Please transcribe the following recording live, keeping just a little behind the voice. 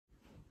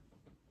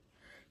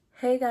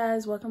Hey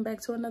guys, welcome back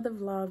to another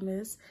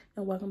Vlogmas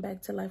and welcome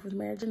back to Life with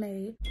Mary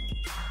Janae.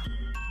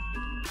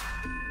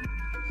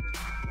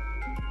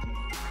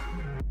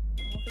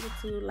 Don't forget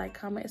to like,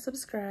 comment, and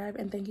subscribe,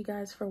 and thank you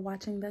guys for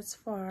watching thus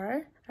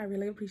far. I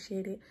really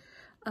appreciate it.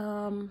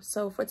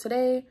 So for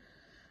today,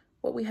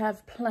 what we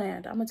have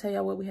planned, I'm gonna tell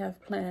y'all what we have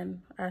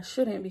planned. I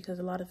shouldn't because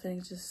a lot of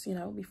things just,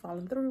 be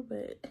falling through,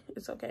 but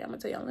it's okay. I'm gonna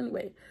tell y'all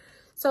anyway.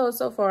 So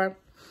far,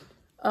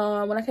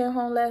 when I came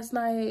home last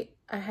night,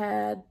 I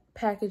had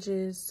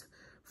packages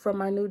from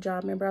my new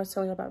job. Remember I was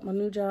telling you about my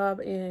new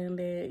job and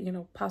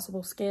the,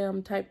 possible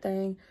scam type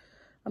thing.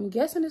 I'm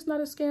guessing it's not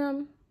a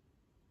scam.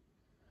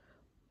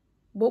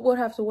 What we'll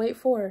have to wait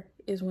for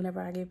is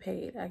whenever I get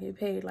paid. I get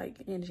paid like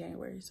in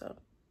January. So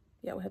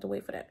yeah, we'll have to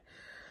wait for that.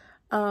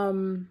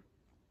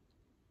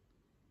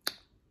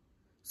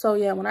 So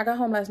yeah, when I got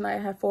home last night,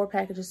 I had 4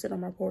 packages sitting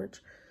on my porch.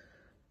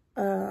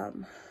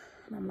 And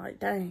I'm like,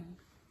 dang,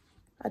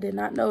 I did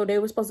not know they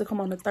were supposed to come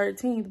on the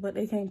 13th, but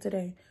they came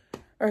today,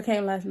 or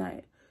came last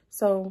night.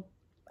 So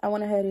I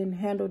went ahead and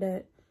handled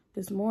that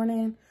this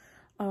morning.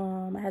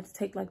 I had to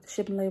take like the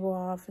shipping label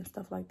off and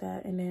stuff like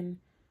that. And then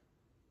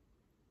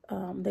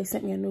they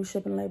sent me a new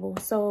shipping label.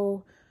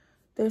 So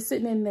they're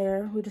sitting in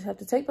there. We just have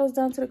to take those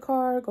down to the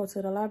car, go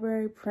to the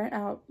library, print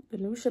out the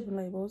new shipping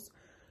labels,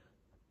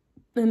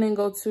 and then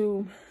go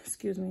to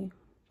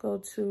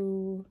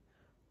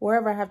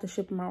wherever I have to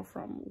ship them out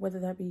from,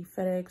 whether that be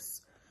FedEx,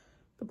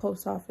 the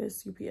post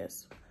office,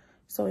 UPS.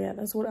 So yeah,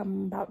 that's what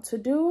I'm about to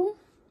do.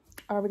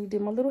 I already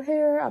did my little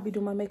hair. I'll be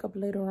doing my makeup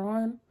later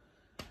on.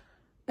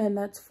 And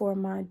that's for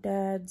my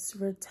dad's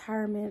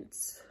retirement.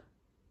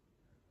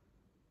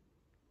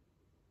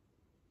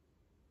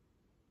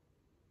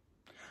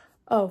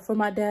 Oh, for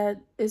my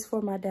dad's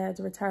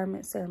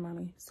retirement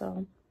ceremony.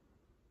 So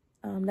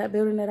that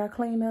building that I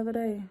cleaned the other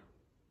day,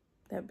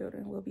 that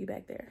building will be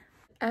back there.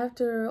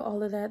 After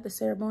all of that, the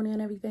ceremony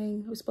and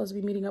everything, we're supposed to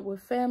be meeting up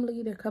with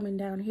family. They're coming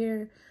down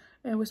here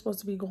and we're supposed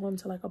to be going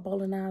to like a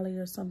bowling alley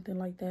or something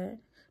like that.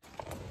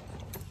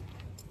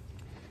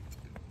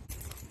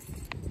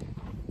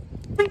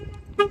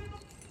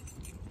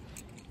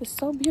 It's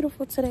so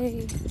beautiful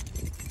today.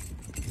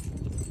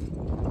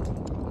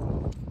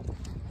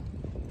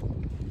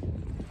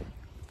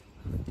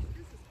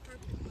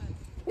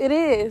 It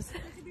is.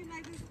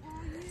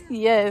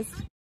 Yes.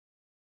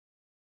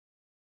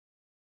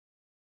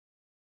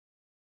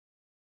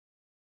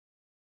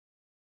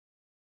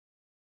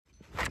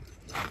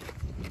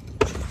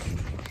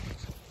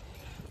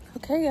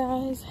 Okay,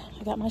 guys,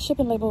 I got my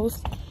shipping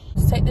labels.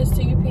 Let's take this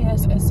to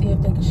UPS and see if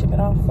they can ship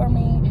it off for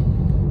me.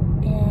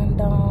 And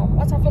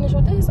once I finish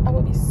with this, I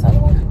will be so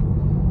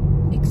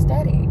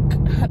ecstatic.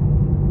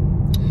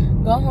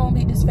 Go home,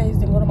 beat this face,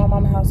 then go to my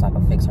mama's house so I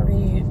can fix her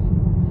head.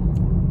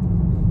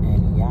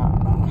 And yeah,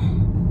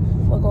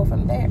 we'll go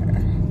from there.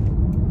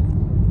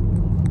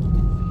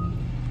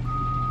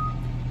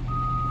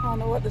 I don't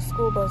know what the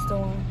school bus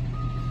doing.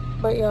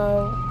 But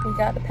y'all, we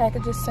got the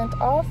packages sent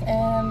off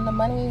and the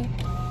money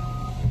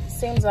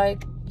seems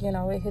like,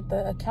 it hit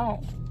the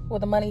account. Well,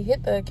 the money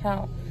hit the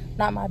account,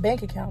 not my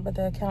bank account, but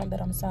the account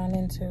that I'm signed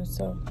into.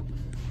 So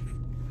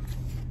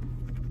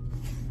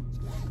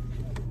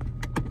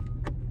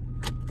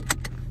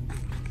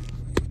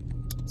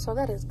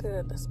that is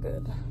good. That's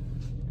good.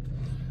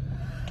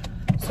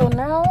 So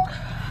now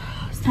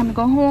it's time to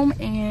go home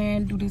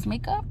and do this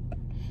makeup.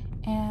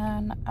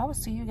 And I will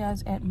see you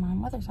guys at my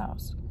mother's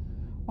house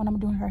when I'm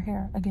doing her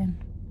hair again.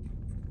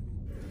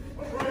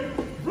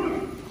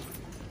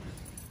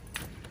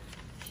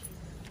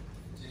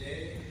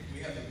 Today,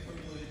 we have the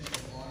privilege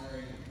of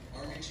honoring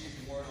Army Chief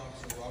Warrant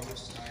Officer Robert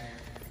Steiner,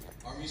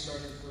 Army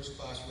Sergeant First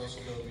Class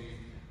Russell Dobie,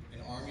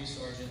 and Army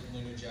Sergeant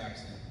Luna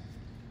Jackson.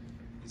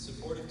 In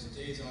support of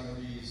today's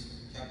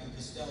honorees, Captain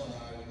Pastel and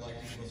I would like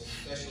to give a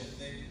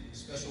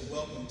special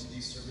welcome to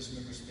these service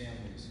members'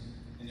 families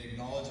and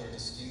acknowledge our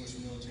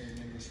distinguished military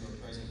members who are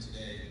present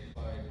today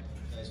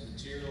as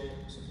material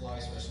supply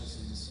specialists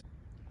in this.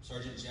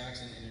 Sergeant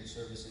Jackson entered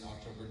service in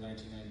October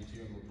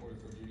 1992 and reported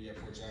for duty at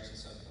Fort Jackson,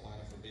 South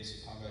Carolina for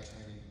basic combat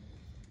training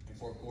and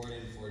Fort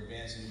Gordon for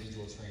advanced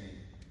individual training.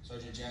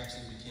 Sergeant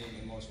Jackson became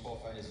and most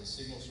qualified as a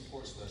signal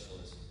support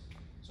specialist.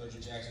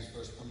 Sergeant Jackson's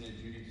first permanent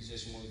duty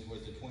position was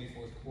with the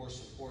 24th Corps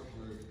Support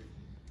Group,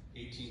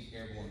 18th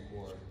Airborne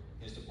Corps.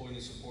 He has deployed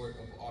in support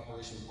of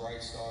Operation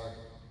Bright Star,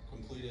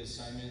 completed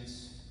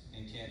assignments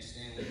in Camp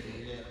Stanley,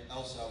 Korea,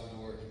 El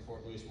Salvador, and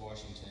Fort Lewis,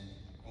 Washington,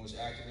 and was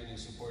activated in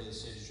support of the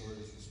state of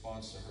Georgia's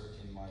response to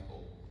Hurricane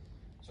Michael.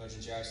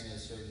 Sergeant Jackson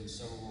has served in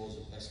several roles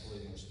of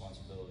escalating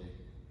responsibility.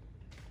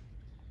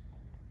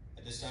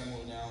 At this time,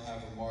 we'll now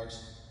have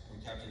remarks from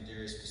Captain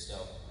Darius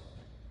Pastel.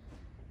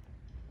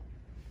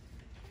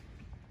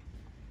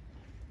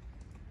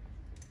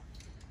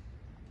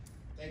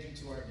 Thank you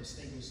to our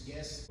distinguished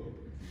guests. All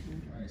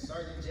right,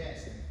 Sergeant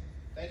Jackson,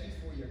 thank you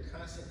for your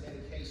constant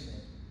dedication,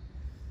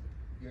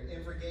 your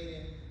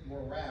invigorating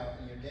morale,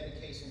 and your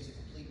dedication to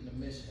completing the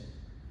mission.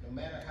 No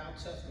matter how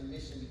tough the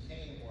mission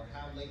became or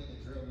how late the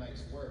drill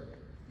nights were,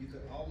 you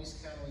could always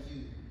count on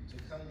you to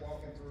come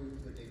walking through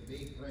with a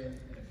big grin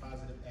and a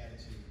positive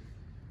attitude.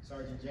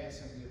 Sergeant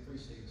Jackson, we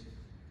appreciate you.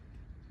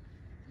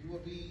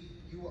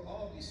 You will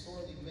all be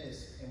sorely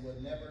missed and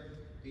will never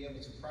be able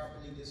to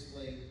properly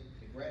display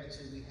the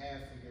gratitude we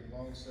have for your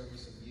long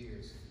service of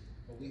years.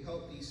 But we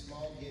hope these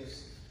small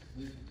gifts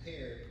we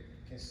prepared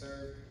can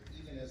serve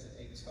even as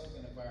a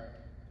token of our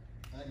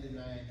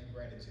undenying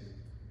gratitude.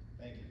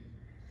 Thank you.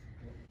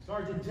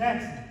 Sergeant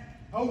Jackson,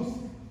 host.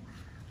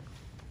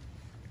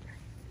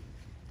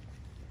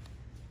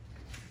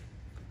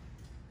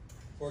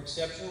 For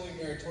exceptionally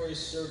meritorious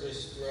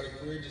service throughout a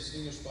career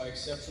distinguished by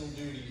exceptional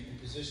duty in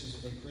positions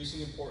of increasing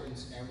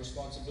importance and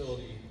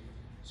responsibility,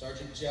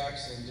 Sergeant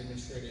Jackson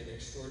demonstrated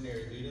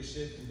extraordinary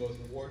leadership in both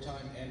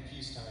wartime and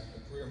peacetime, a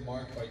career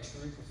marked by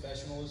true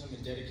professionalism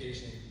and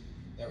dedication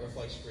that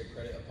reflects great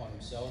credit upon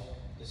himself,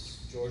 the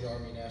Georgia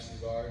Army National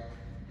Guard,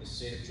 the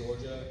state of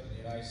Georgia, and the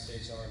United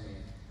States Army.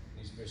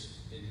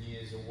 And he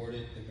is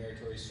awarded the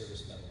Meritorious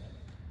Service Medal.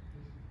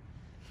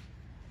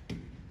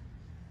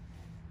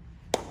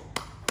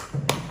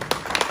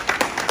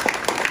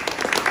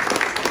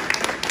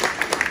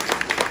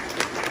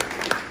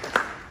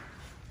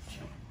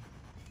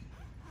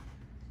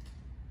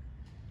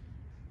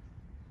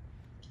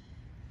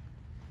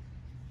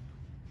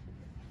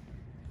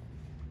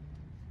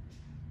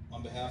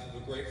 On behalf of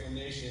a grateful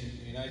nation,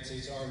 the United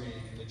States Army,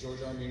 and the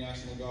Georgia Army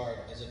National Guard,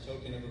 as a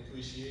token of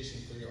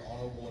appreciation for your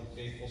honorable and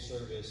faithful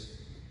service,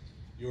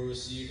 you will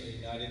receive a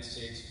United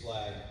States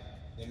flag.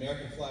 The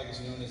American flag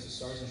is known as the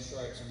Stars and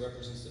Stripes and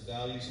represents the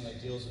values and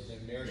ideals of the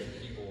American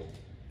people.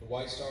 The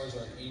white stars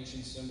are an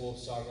ancient symbol of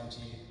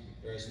sovereignty.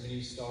 There are as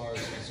many stars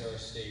as there are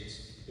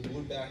states. The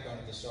blue background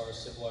of the stars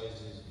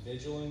symbolizes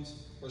vigilance,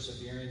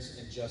 perseverance,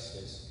 and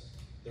justice.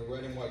 The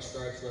red and white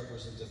stripes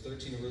represent the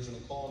 13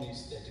 original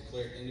colonies that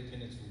declared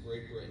independence from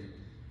Great Britain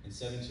in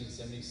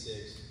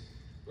 1776.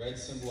 Red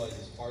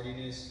symbolizes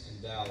hardiness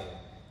and valor.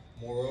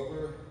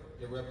 Moreover,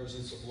 it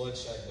represents the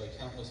bloodshed by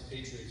countless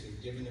patriots who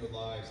have given their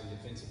lives in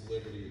defense of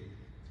liberty.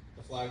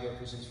 The flag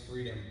represents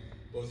freedom,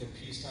 both in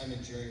peacetime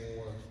and during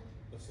war.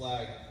 The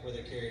flag,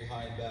 whether carried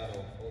high in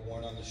battle or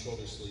worn on the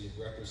shoulder sleeve,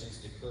 represents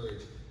the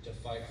courage to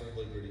fight for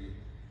liberty,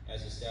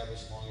 as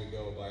established long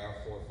ago by our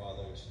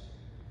forefathers.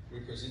 We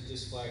present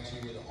this flag to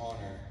you with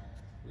honor,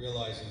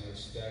 realizing the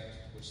respect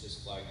which this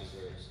flag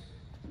deserves.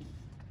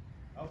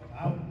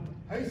 Out.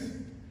 Haste.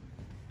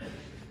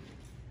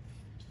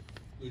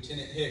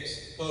 Lieutenant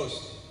Hicks,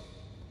 post.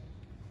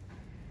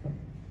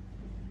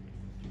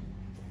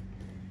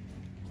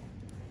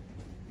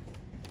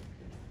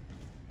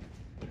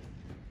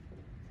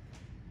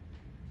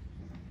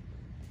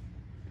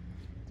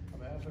 On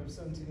behalf of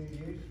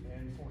 1788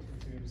 and 4th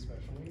Platoon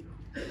especially,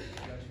 I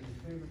got you your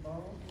favorite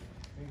bottle,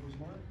 English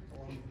mark,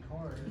 along with the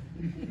card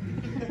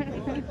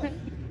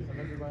of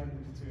everybody in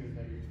the platoon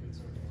that you've been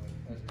serving with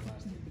as your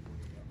last thing before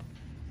you go.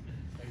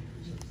 Thank you for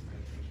your service and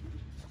dedication.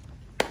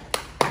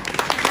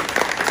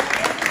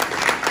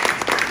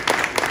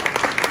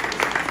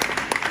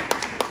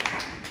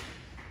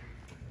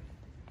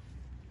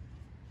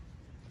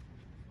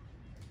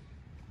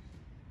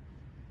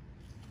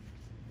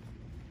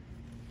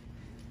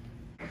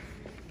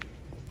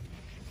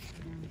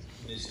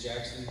 Ms.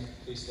 Jackson,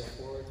 please step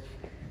forward.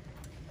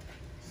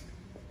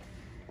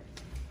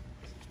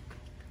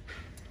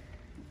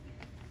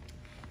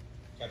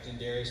 Captain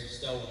Darius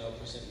Costello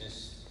present Ms.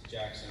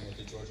 Jackson with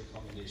the Georgia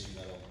Commendation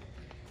Medal.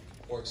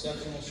 For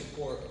exceptional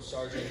support of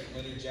Sergeant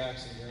Leonard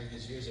Jackson during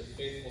his years of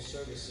faithful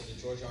service to the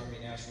Georgia Army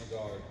National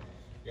Guard,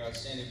 your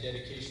outstanding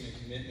dedication and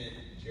commitment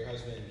to your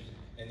husband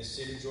and the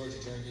state of Georgia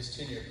during his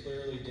tenure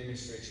clearly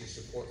demonstrates your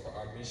support for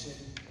our mission,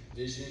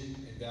 vision,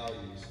 and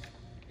values.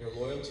 Your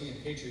loyalty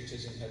and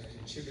patriotism have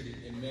contributed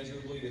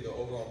immeasurably to the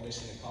overall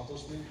mission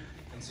accomplishment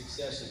and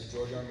success of the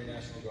Georgia Army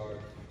National Guard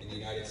and the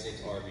United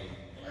States Army.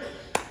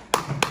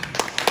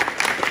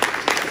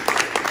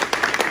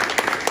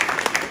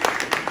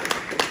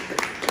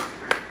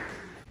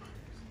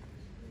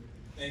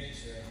 Thank you,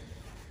 sir.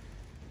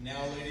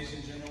 Now, ladies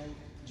and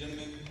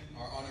gentlemen,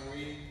 our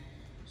honoree,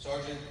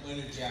 Sergeant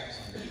Leonard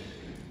Jackson.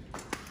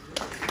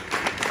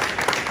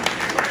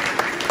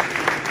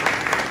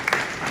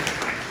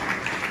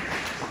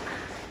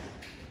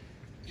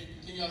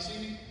 Can y'all see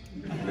me?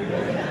 I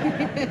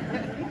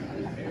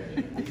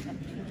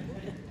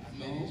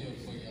made a joke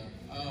for y'all.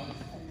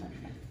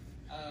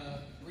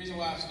 The reason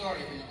why I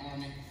started in the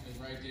Army is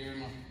right there.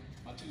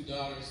 My two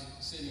daughters,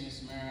 Sydney and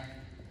Samara,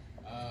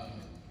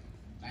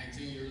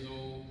 19 years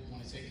old,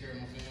 want to take care of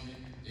my family.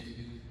 Didn't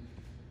do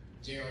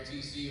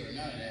JRTC or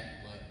none of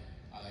that, but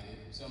I like it.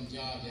 Some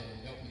job that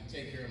will help me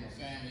take care of my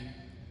family.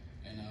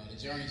 And the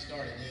journey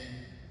started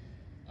then.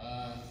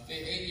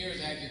 8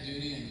 years active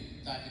duty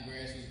and thought the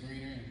grass was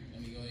greener and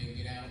let me go ahead and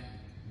get out.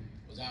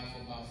 Was out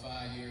for about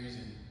 5 years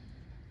and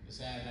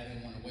decided I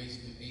didn't want to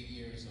waste them 8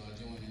 years, so I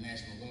joined the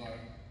National Guard.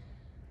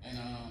 And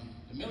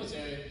the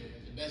military,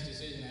 the best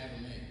decision I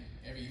ever made.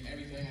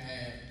 Everything I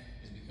have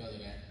is because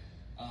of that.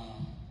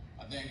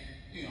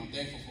 I'm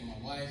thankful for my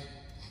wife.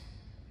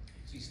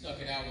 She stuck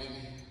it out with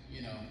me.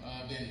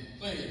 I've been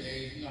plenty of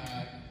days. You know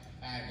how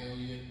I go,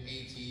 you're at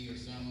AT or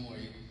something, or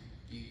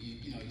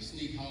you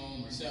sneak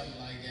home or something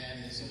like that,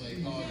 and then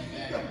somebody calls you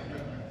back.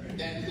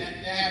 That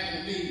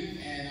happened to me,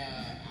 and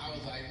I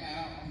was like,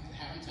 man,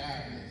 I'm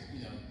tired of this,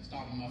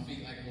 stomping my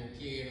feet like a little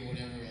kid or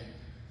whatever,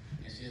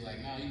 and she was like,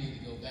 no, you need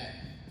to go back,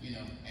 and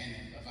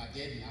if I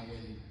didn't, I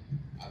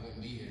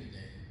wouldn't be here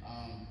today.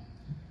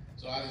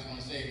 So I just want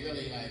to say,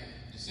 really, like,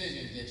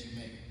 decisions that you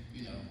make,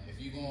 if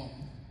you're going to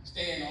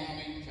stay in the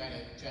Army, try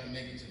to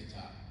make it to the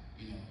top,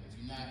 if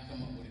you're not,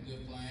 come up with a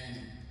good plan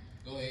and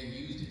go ahead and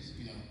use this,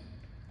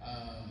 I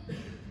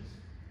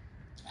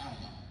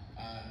don't know.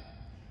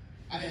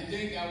 I didn't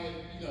think I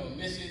would,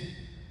 miss it,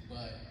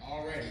 but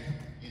already,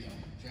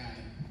 trying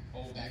to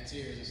hold back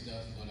tears and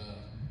stuff, but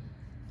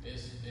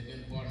it's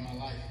been part of my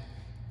life.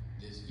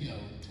 This,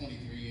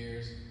 23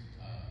 years.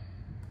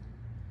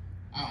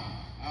 I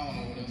don't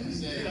know what else to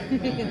say.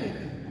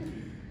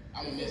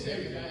 I'm gonna miss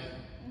everybody.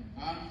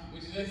 Huh?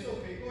 What you say? It's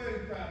okay. Go ahead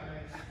and cry, man.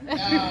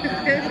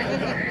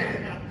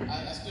 No. I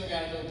still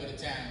got a little bit of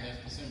time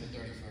left. December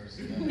 31st.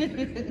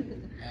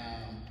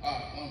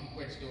 One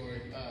quick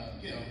story.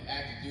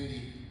 Active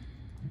duty.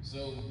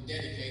 So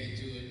dedicated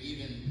to it.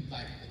 Even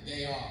like the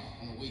day off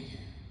on the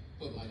weekend,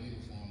 put my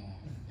uniform on.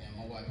 And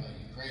my wife like,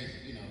 you crazy,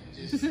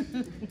 Just, I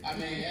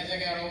mean, as I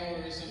got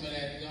older, some of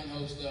that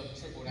gun-ho stuff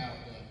trickled out.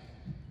 But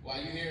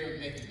while you're here,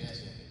 make the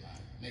best of it, man.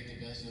 Make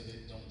the best of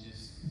it. Don't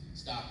just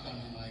stop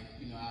coming like,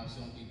 how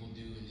some people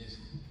do and just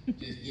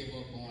give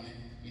up on it.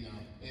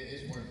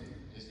 It's worth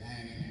it just to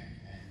hang in there.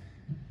 And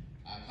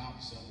I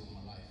accomplished something with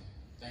my life.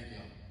 Thank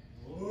y'all.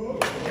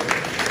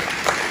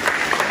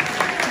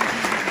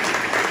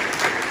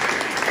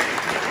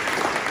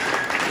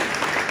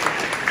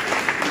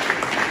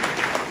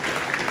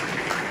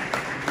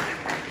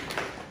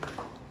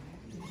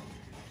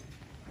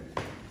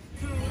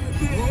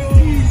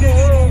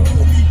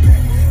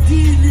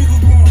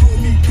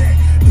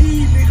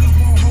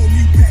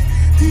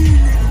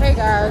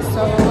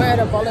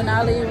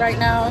 Alley right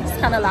now. It's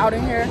kind of loud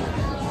in here,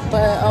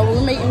 but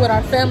we're meeting with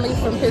our family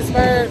from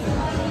Pittsburgh.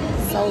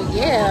 So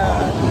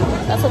yeah,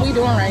 that's what we're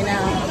doing right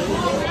now.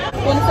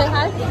 You want to say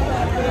hi?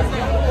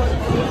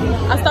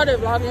 I started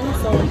vlogging,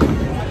 so.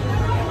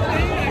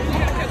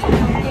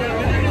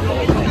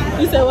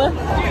 You said what?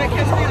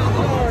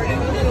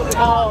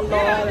 Oh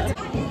Lord.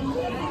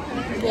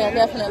 Yeah,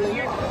 definitely.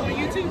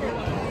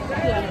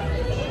 Yeah.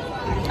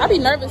 I be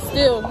nervous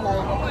still,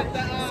 like.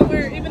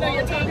 Even though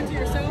you're talking to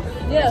yourself,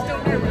 yeah. you're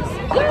still nervous.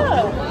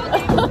 Yeah.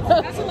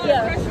 That's a lot of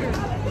pressure.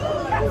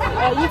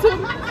 You too?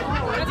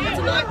 That's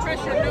a lot of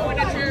pressure knowing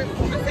that you're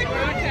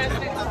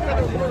broadcasting for the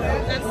world.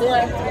 That's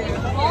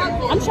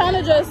I'm trying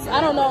to just,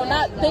 I don't know,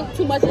 not think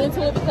too much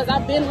into it because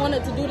I've been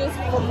wanting to do this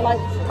from like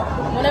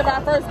whenever I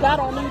first got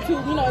on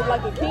YouTube, as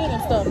like a kid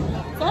and stuff.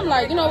 So I'm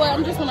like, you know what,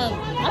 I'm just gonna,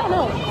 I don't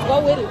know,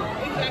 go with it.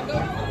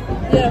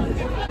 Yeah.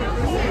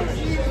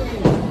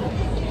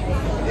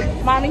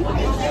 Mommy,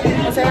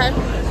 say hi.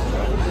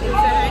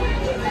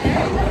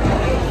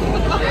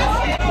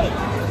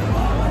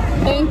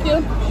 Thank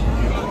you.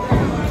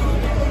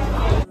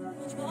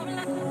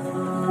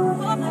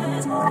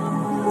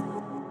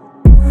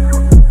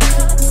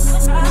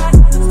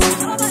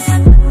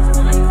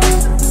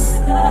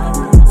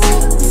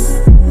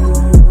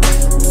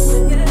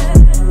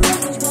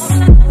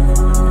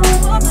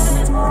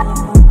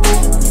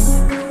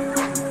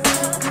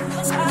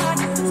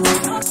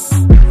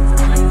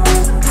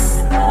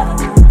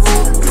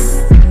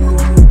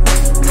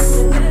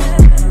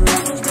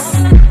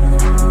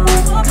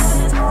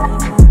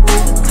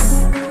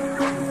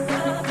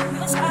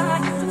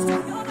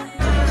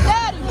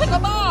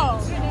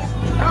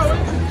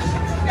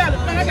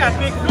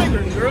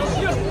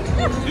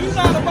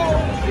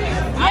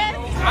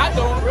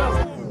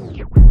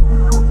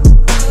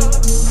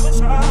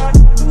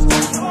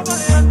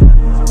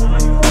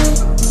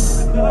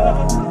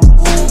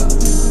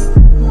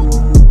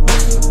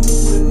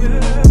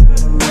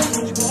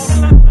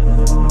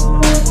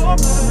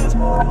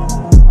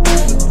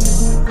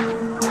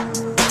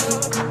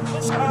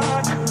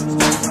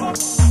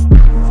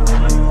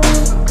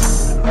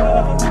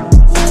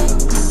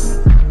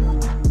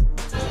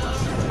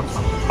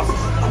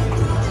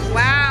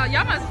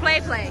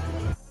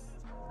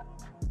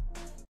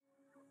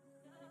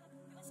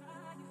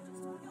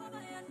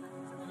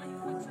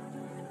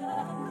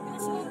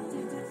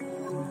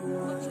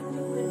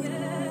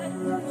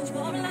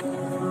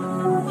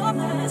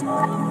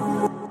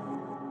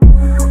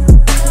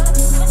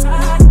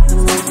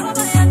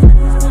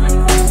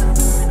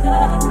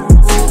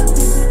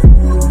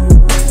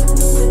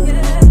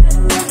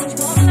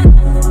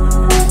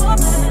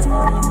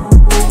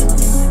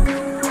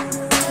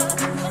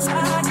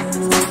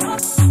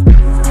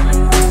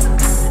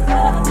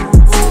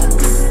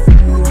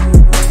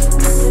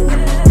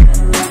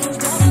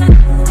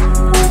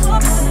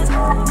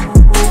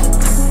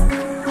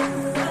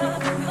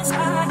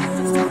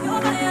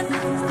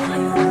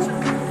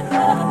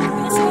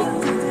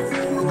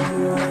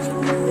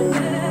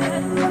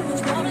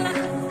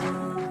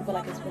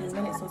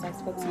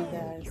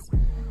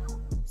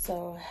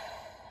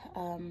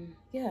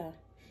 Yeah,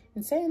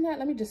 in saying that,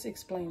 let me just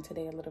explain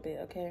today a little bit,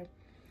 okay?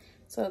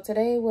 So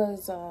today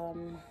was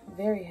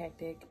very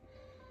hectic.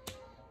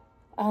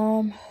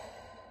 I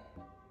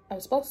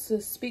was supposed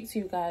to speak to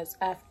you guys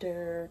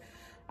after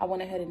I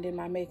went ahead and did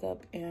my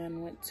makeup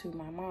and went to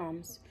my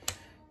mom's.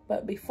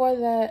 But before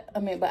that,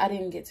 but I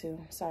didn't get to.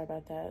 Sorry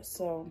about that.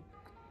 So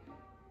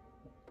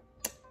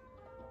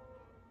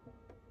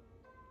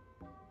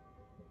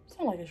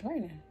sound like it's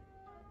raining.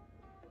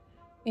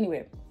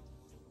 Anyway,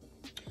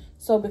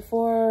 so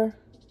before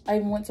I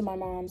even went to my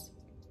mom's,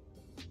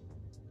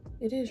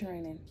 it is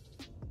raining.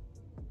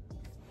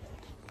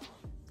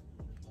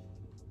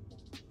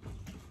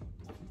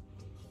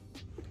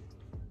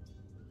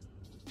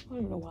 I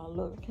don't even know why I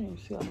look. I can't even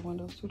see out the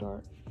window. It's too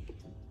dark.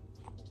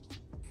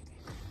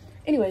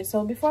 Anyway,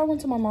 so before I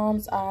went to my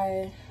mom's,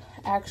 I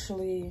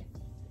actually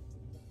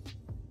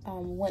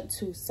went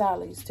to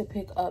Sally's to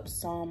pick up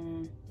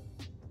some.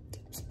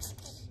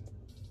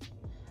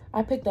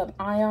 I picked up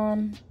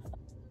ion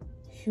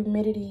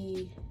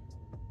humidity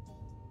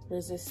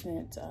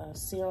resistant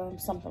serum,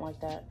 something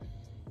like that.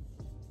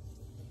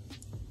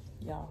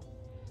 Y'all,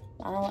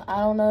 I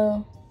don't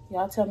know.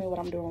 Y'all tell me what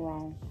I'm doing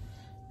wrong.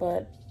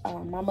 But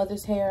my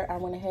mother's hair, I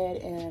went ahead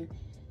and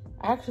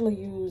I actually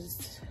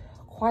used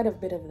quite a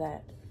bit of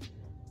that.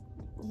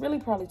 Really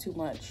probably too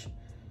much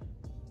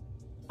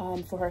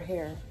for her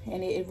hair.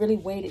 And it really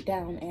weighed it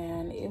down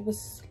and it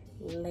was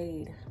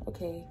laid,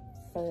 okay?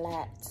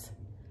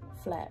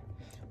 Flat.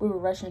 We were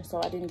rushing,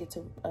 so I didn't get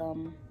to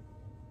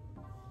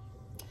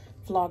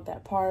vlog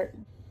that part.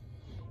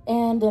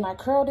 And then I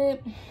curled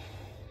it,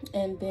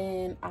 and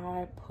then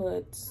I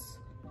put,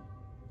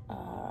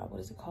 what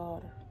is it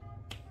called?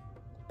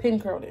 Pin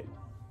curled it.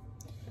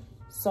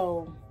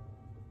 So,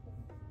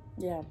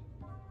 yeah,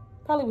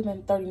 probably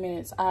within 30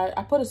 minutes.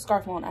 I put a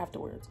scarf on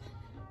afterwards.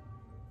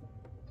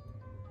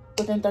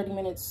 Within 30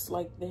 minutes,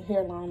 like, the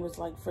hairline was,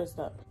 like, frizzed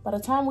up. By the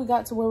time we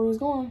got to where we was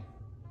going,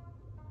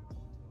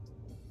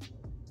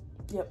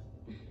 yep,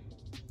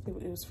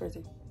 it was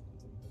frizzy.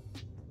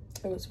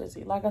 It was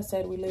frizzy. Like I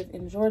said, we live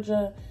in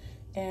Georgia,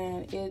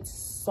 and it's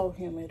so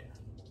humid.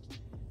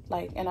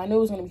 Like, and I knew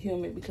it was gonna be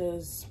humid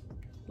because,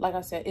 like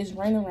I said, it's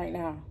raining right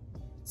now.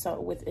 So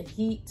with the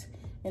heat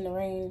and the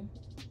rain,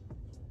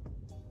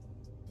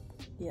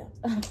 yeah.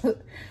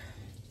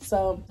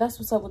 So that's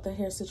what's up with the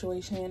hair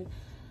situation.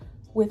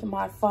 With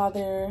my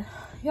father,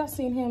 y'all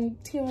seen him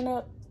tearing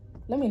up?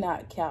 Let me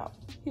not count.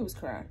 He was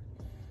crying.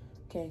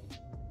 Okay.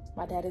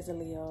 My dad is a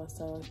Leo,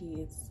 so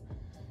he is,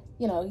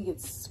 you know, he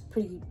gets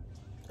pretty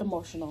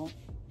emotional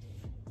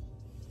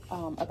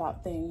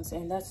about things,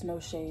 and that's no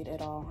shade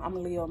at all. I'm a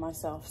Leo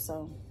myself,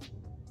 so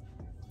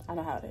I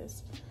know how it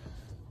is.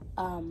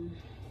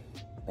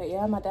 But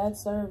yeah, my dad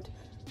served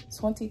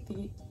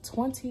 23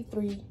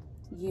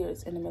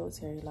 years in the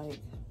military. Like,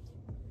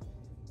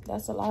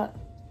 that's a lot,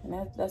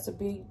 and that's a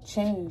big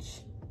change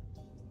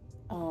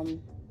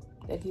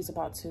that he's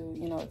about to,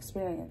 you know,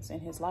 experience in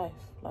his life.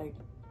 Like,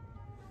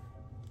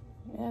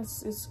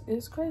 yes,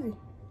 it's crazy.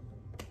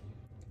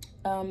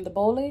 The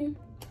bowling,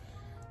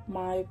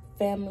 my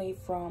family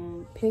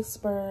from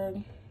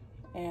Pittsburgh,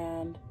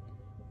 and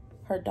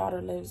her daughter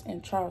lives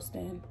in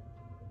Charleston.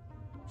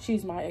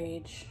 She's my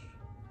age.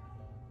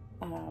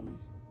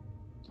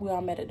 We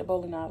all met at the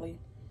bowling alley,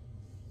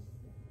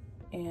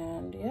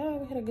 and yeah,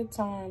 we had a good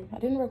time. I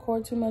didn't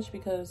record too much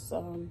because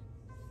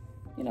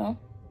you know,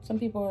 some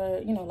people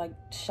are, you know, like,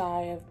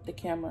 shy of the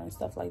camera and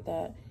stuff like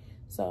that.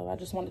 So I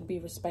just wanted to be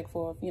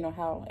respectful of, you know,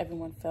 how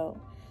everyone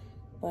felt.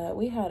 But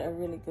we had a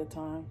really good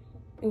time.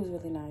 It was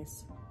really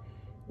nice.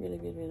 Really,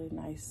 really, really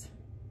nice.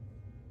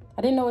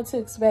 I didn't know what to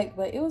expect,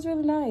 but it was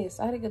really nice.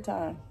 I had a good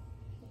time.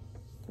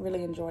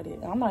 Really enjoyed it.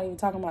 And I'm not even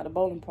talking about the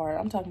bowling part.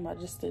 I'm talking about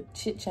just the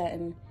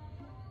chit-chatting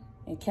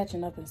and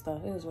catching up and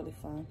stuff. It was really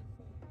fun.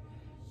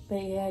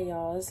 But yeah,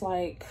 y'all, it's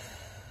like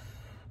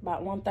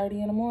about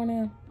 1:30 in the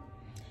morning.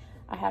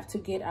 I have to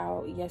get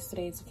out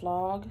yesterday's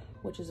vlog,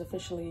 which is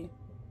officially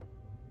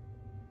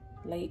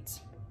late,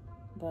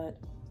 but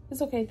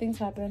it's okay. Things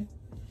happen.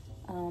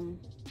 I'm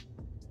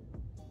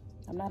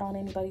not on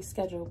anybody's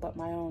schedule but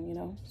my own, you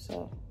know,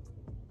 so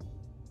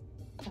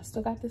I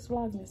still got this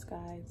Vlogmas,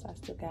 guys. I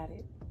still got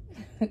it.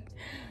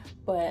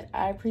 But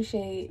I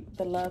appreciate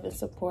the love and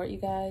support, you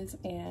guys,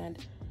 and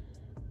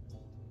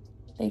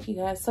thank you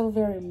guys so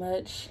very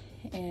much.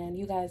 And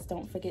you guys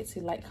don't forget to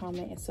like,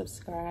 comment, and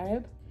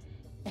subscribe,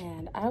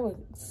 and I will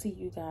see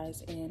you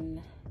guys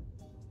in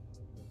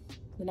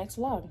the next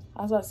vlog.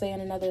 I was about to say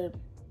in another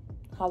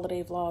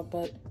holiday vlog,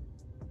 but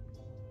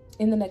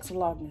in the next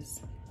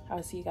Vlogmas.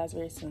 I'll see you guys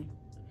very soon.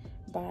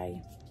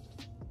 Bye.